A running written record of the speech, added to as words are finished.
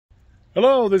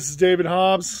Hello, this is David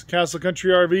Hobbs, Castle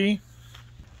Country RV.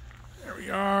 There we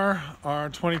are, our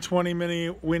 2020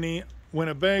 Minnie, Winnie,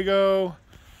 Winnebago.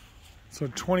 So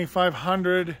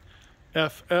 2500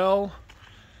 FL.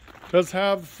 Does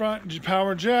have the front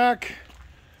power jack.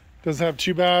 Does have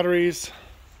 2 batteries.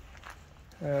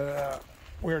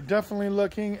 We're definitely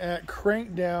looking at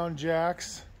crank down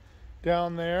jacks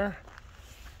down there.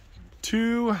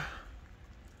 2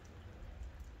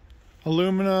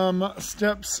 aluminum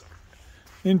steps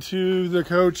into the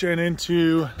coach and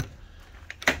into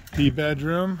the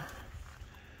bedroom.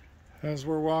 As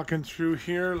we're walking through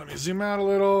here, let me zoom out a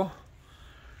little.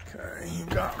 Okay,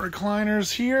 you've got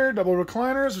recliners here, double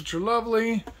recliners, which are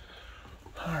lovely.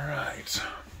 All right,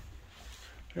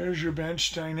 there's your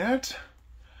bench dinette.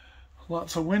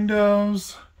 Lots of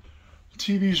windows,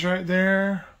 TV's right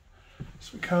there.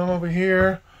 So we come over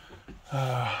here,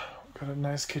 got a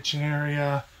nice kitchen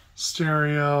area,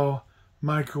 stereo,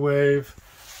 microwave,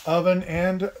 oven,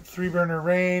 and 3-burner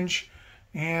range,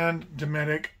 and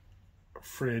Dometic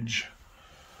fridge.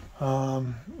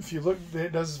 If you look,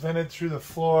 it does vented through the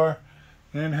floor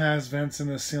and has vents in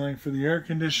the ceiling for the air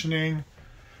conditioning.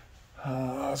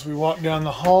 As we walk down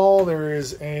the hall, there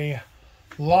is a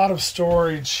lot of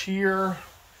storage here,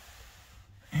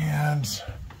 and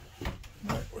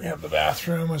we have the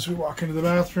bathroom. As we walk into the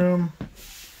bathroom,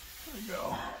 there we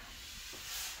go,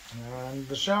 and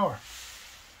the shower.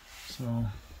 So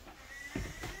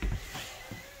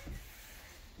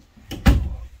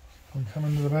I'm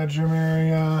coming to the bedroom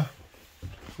area.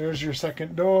 There's your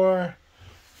second door.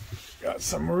 Got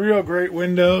some real great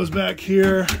windows back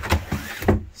here.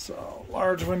 So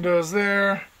large windows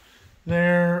there,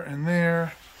 there, and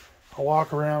there. A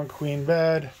walk around queen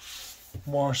bed.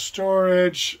 More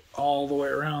storage all the way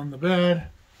around the bed.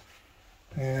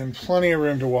 And plenty of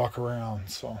room to walk around.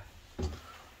 So there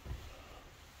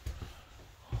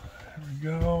we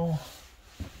go.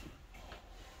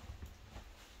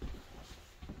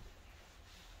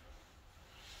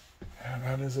 And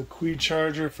that is a Qi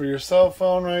charger for your cell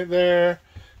phone right there.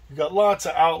 You've got lots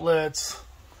of outlets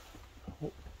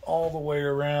all the way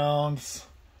around.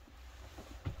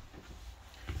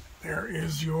 There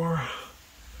is your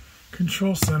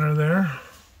control center there.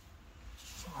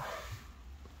 So,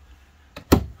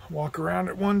 walk around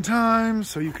at one time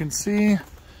so you can see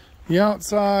the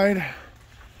outside.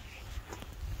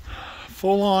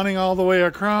 Full awning all the way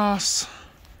across.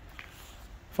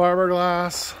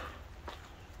 Fiberglass.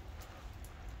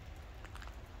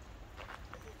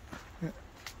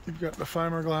 You've got the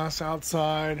fiberglass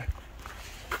outside.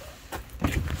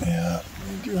 Yeah,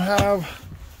 you do have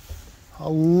a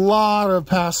lot of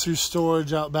pass-through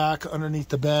storage out back underneath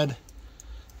the bed.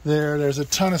 There's a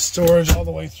ton of storage all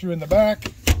the way through in the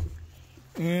back.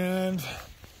 And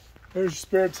there's your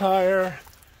spare tire,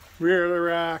 rear of the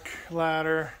rack,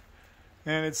 ladder,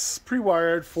 and it's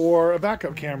pre-wired for a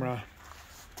backup camera.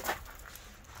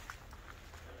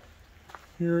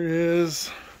 Here is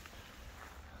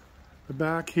the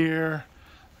back here.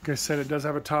 Like I said, it does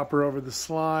have a topper over the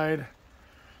slide.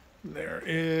 There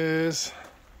is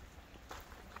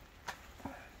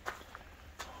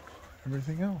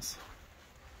everything else.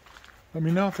 Let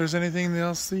me know if there's anything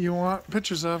else that you want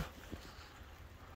pictures of.